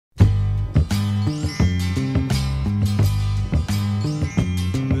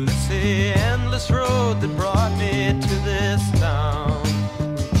this road that brought me to this town.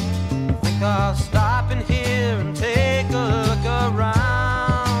 I think I'll stop in here and take a look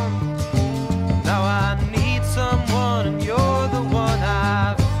around. Now I need someone and you're the one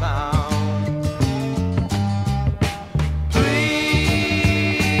I've found.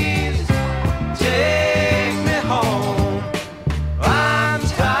 Please take me home. I'm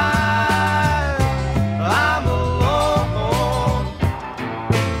tired, I'm alone.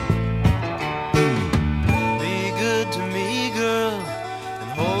 Be good to me, girl, and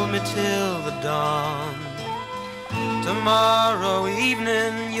hold me till the dawn. Tomorrow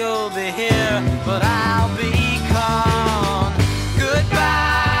evening you'll be here, but I'll be gone.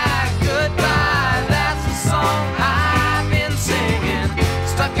 Goodbye, goodbye, that's the song I've been singing.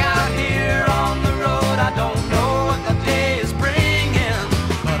 Stuck out here on the road, I don't know what the day is bringing,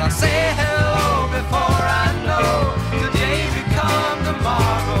 but I'll say hello before I know today become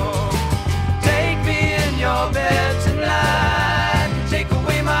tomorrow. Take me in your bed tonight and take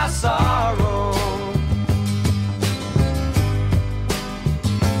away my sorrow.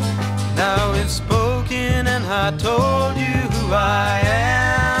 Now we've spoken and I told you who I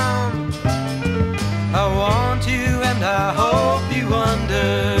am. I want you and I hope you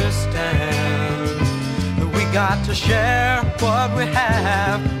understand that we got to share what we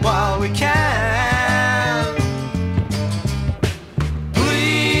have while we can.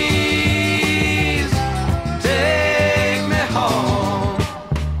 Please take me home.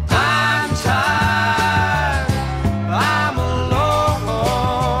 I'm tired, I'm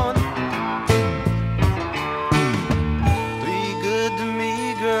alone. Be good to me,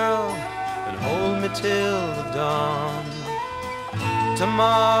 girl, and hold me till the dawn.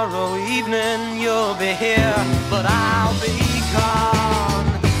 Tomorrow evening you'll be here, but I'll be gone.